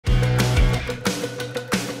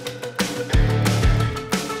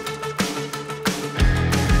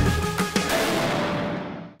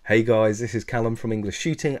Hey guys, this is Callum from English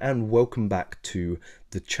Shooting and welcome back to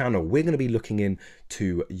the channel. We're going to be looking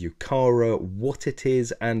into UKARA, what it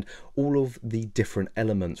is, and all of the different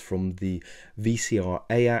elements from the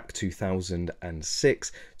VCRA Act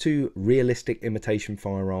 2006 to realistic imitation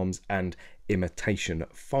firearms and imitation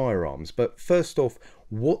firearms. But first off,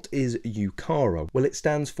 what is UKARA? Well, it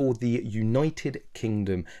stands for the United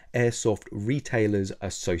Kingdom Airsoft Retailers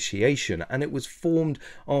Association, and it was formed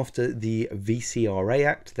after the VCRA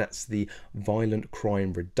Act, that's the Violent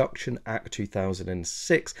Crime Reduction Act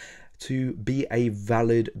 2006, to be a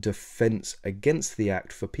valid defense against the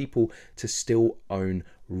act for people to still own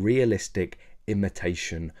realistic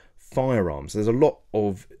imitation firearms. There's a lot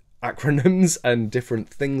of acronyms and different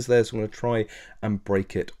things there, so I'm going to try and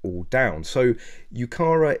break it all down. So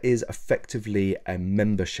UKARA is effectively a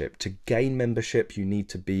membership. To gain membership, you need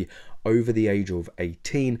to be over the age of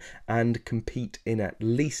 18 and compete in at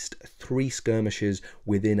least 3 skirmishes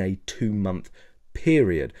within a 2-month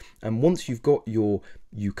period. And once you've got your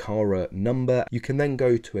UKARA number, you can then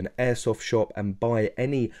go to an airsoft shop and buy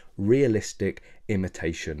any realistic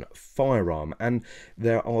imitation firearm. And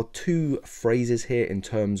there are 2 phrases here in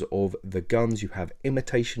terms of the guns. You have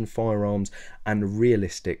imitation firearms and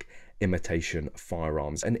realistic imitation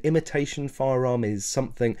firearms. An imitation firearm is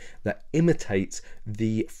something that imitates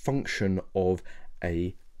the function of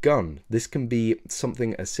a gun. This can be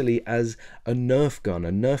something as silly as a Nerf gun.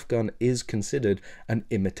 A Nerf gun is considered an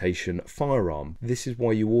imitation firearm. This is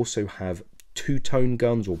why you also have two-tone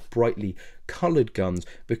guns or brightly colored guns,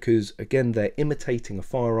 because again, they're imitating a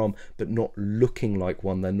firearm but not looking like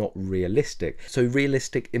one. They're not realistic. So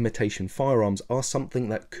realistic imitation firearms are something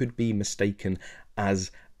that could be mistaken as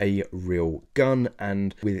a real gun,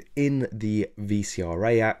 and within the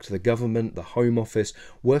VCRA Act, the government, the Home Office,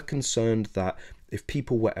 were concerned that if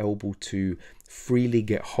people were able to freely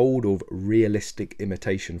get hold of realistic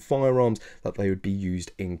imitation firearms, that they would be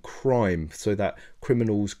used in crime, so that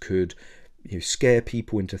criminals could scare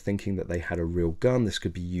people into thinking that they had a real gun. This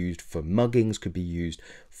could be used for muggings, could be used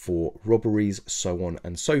for robberies, so on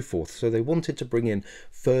and so forth. So they wanted to bring in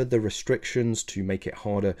further restrictions to make it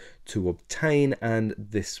harder to obtain, and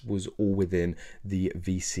this was all within the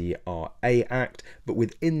VCRA Act. But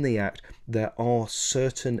within the Act, there are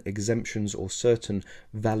certain exemptions or certain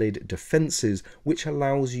valid defences which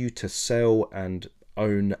allows you to sell and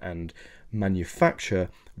own and manufacture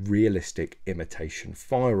realistic imitation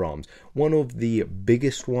firearms. One of the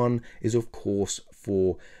biggest one is of course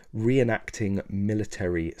for reenacting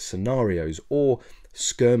military scenarios or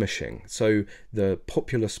skirmishing. So the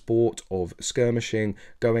popular sport of skirmishing,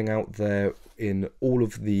 going out there in all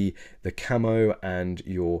of the camo and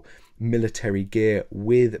your military gear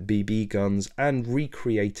with BB guns and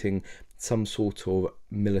recreating some sort of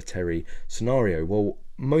military scenario. Well,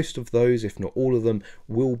 most of those, if not all of them,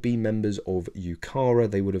 will be members of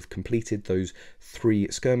UKARA. They would have completed those 3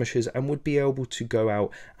 skirmishes and would be able to go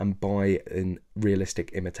out and buy a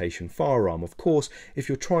realistic imitation firearm. Of course, if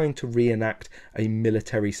you're trying to reenact a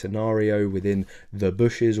military scenario within the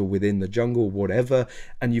bushes or within the jungle, whatever,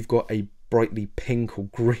 and you've got a brightly pink or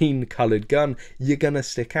green colored gun, you're gonna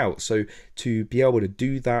stick out. So to be able to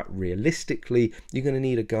do that realistically, you're gonna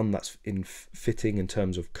need a gun that's fitting in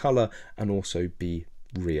terms of color and also be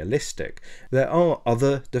realistic. There are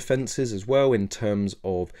other defenses as well in terms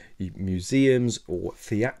of museums or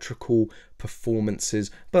theatrical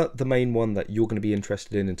performances, but the main one that you're going to be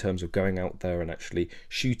interested in terms of going out there and actually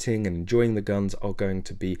shooting and enjoying the guns are going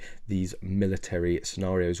to be these military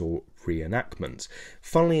scenarios or reenactments.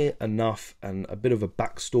 Funnily enough, and a bit of a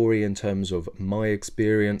backstory in terms of my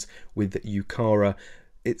experience with UKARA,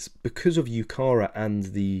 it's because of UKARA and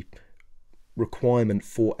the requirement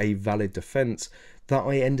for a valid defense that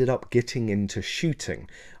I ended up getting into shooting.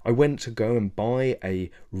 I went to go and buy a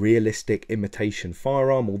realistic imitation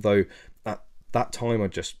firearm, although at that time I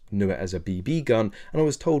just knew it as a BB gun, and I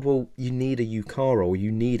was told, well, you need a UKARA or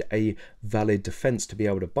you need a valid defense to be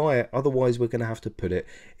able to buy it, otherwise we're going to have to put it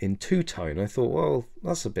in two-tone. I thought, well,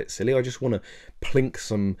 that's a bit silly. I just want to plink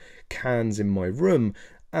some cans in my room.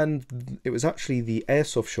 And it was actually the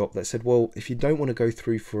airsoft shop that said, well, if you don't want to go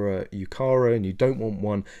through for a UKARA and you don't want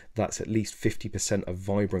one that's at least 50% of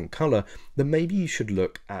vibrant colour, then maybe you should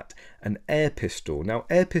look at an air pistol. Now,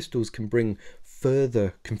 air pistols can bring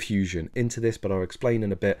further confusion into this, but I'll explain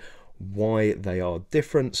in a bit why they are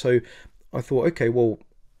different. So I thought, okay, well,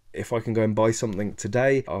 if I can go and buy something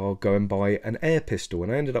today, I'll go and buy an air pistol.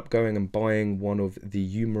 And I ended up going and buying one of the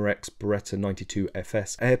Umarex Beretta 92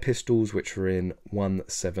 FS air pistols, which were in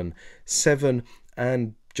 177.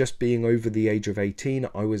 And just being over the age of 18,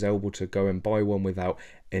 I was able to go and buy one without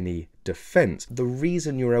any defense. The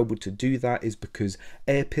reason you're able to do that is because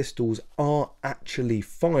air pistols are actually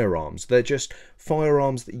firearms. They're just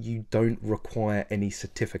firearms that you don't require any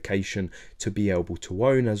certification to be able to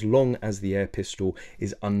own, as long as the air pistol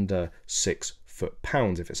is under 6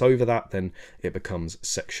 foot-pounds. If it's over that, then it becomes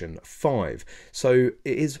section 5. So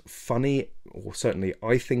it is funny, or certainly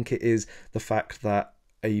I think it is, the fact that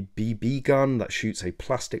a BB gun that shoots a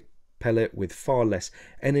plastic pellet with far less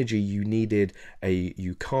energy, you needed a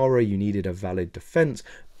UKARA, you needed a valid defense,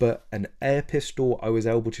 but an air pistol I was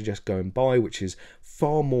able to just go and buy, which is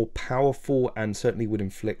far more powerful and certainly would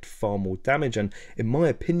inflict far more damage, and in my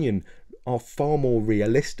opinion are far more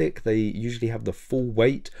realistic. They usually have the full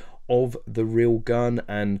weight of the real gun,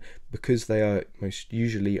 and because they are most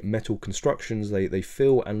usually metal constructions, they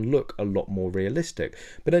feel and look a lot more realistic.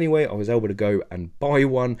 But anyway, I was able to go and buy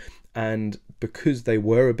one, and because they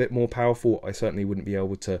were a bit more powerful, I certainly wouldn't be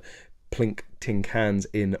able to plink tin cans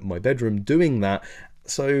in my bedroom doing that.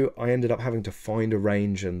 So I ended up having to find a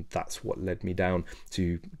range, and that's what led me down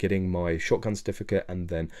to getting my shotgun certificate and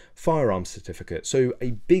then firearms certificate. So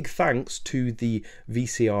a big thanks to the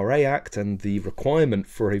VCRA Act and the requirement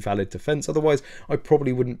for a valid defense. Otherwise, I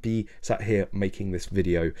probably wouldn't be sat here making this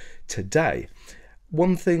video today.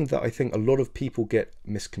 One thing that I think a lot of people get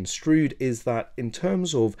misconstrued is that in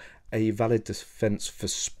terms of a valid defense for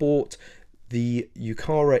sport, the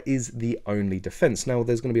UKARA is the only defense. Now,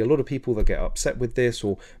 there's going to be a lot of people that get upset with this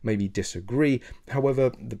or maybe disagree.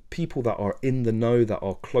 However, the people that are in the know, that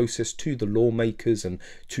are closest to the lawmakers and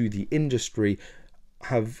to the industry,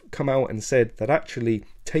 have come out and said that actually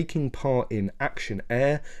taking part in Action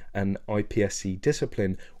Air and IPSC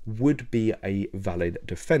discipline would be a valid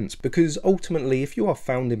defense, because ultimately if you are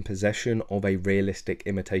found in possession of a realistic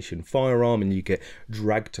imitation firearm and you get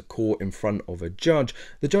dragged to court in front of a judge,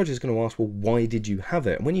 the judge is going to ask, well, why did you have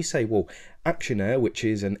it? And when you say, well, Action Air, which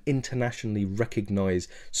is an internationally recognized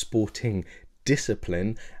sporting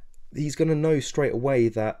discipline, he's going to know straight away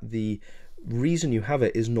that the reason you have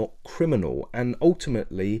it is not criminal. And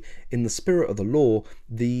ultimately, in the spirit of the law,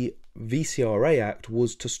 the VCRA Act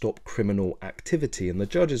was to stop criminal activity, and the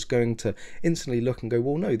judge is going to instantly look and go,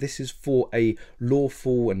 well, no, this is for a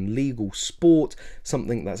lawful and legal sport,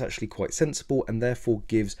 something that's actually quite sensible, and therefore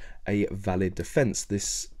gives a valid defense.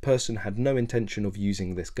 This person had no intention of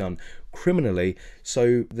using this gun criminally,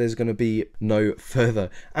 so there's going to be no further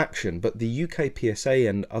action. But the UK PSA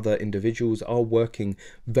and other individuals are working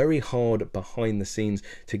very hard behind the scenes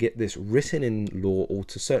to get this written in law, or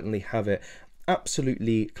to certainly have it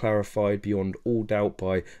absolutely clarified beyond all doubt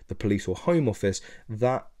by the police or Home Office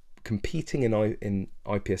that competing in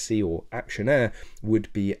IPSC or Action Air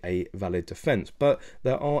would be a valid defense. But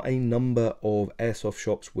there are a number of airsoft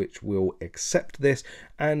shops which will accept this,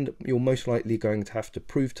 and you're most likely going to have to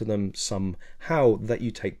prove to them somehow that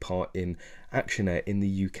you take part in Action Air. In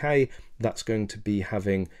the UK, that's going to be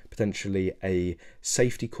having potentially a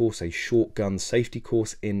safety course, a shotgun safety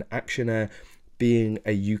course in Action Air, being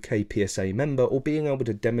a UK PSA member, or being able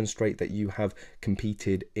to demonstrate that you have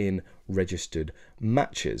competed in registered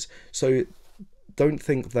matches. So don't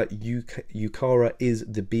think that UKARA is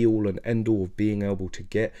the be-all and end-all of being able to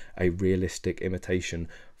get a realistic imitation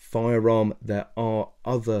firearm. There are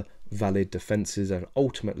other valid defenses, and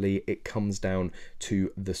ultimately it comes down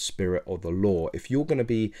to the spirit of the law. If you're going to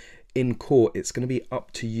be in court, it's going to be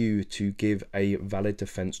up to you to give a valid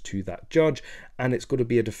defense to that judge, and it's got to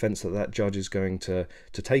be a defense that that judge is going to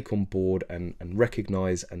take on board and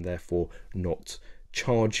recognize, and therefore not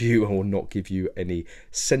charge you or not give you any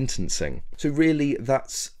sentencing. So really,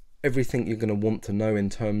 that's everything you're going to want to know in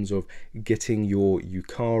terms of getting your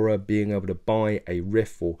UKARA, being able to buy a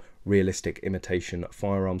RIF or realistic imitation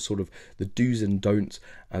firearm, sort of the do's and don'ts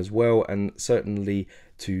as well, and certainly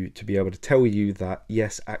to be able to tell you that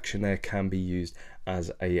yes, Action Air can be used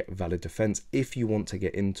as a valid defense if you want to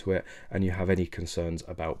get into it and you have any concerns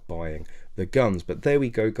about buying the guns. But there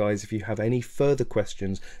we go, guys. If you have any further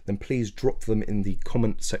questions, then please drop them in the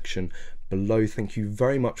comment section below. Thank you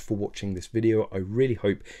very much for watching this video. I really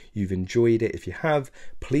hope you've enjoyed it. If you have,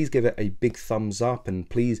 please give it a big thumbs up, and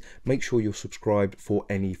please make sure you're subscribed for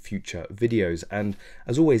any future videos. And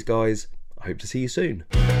as always, guys, I hope to see you soon.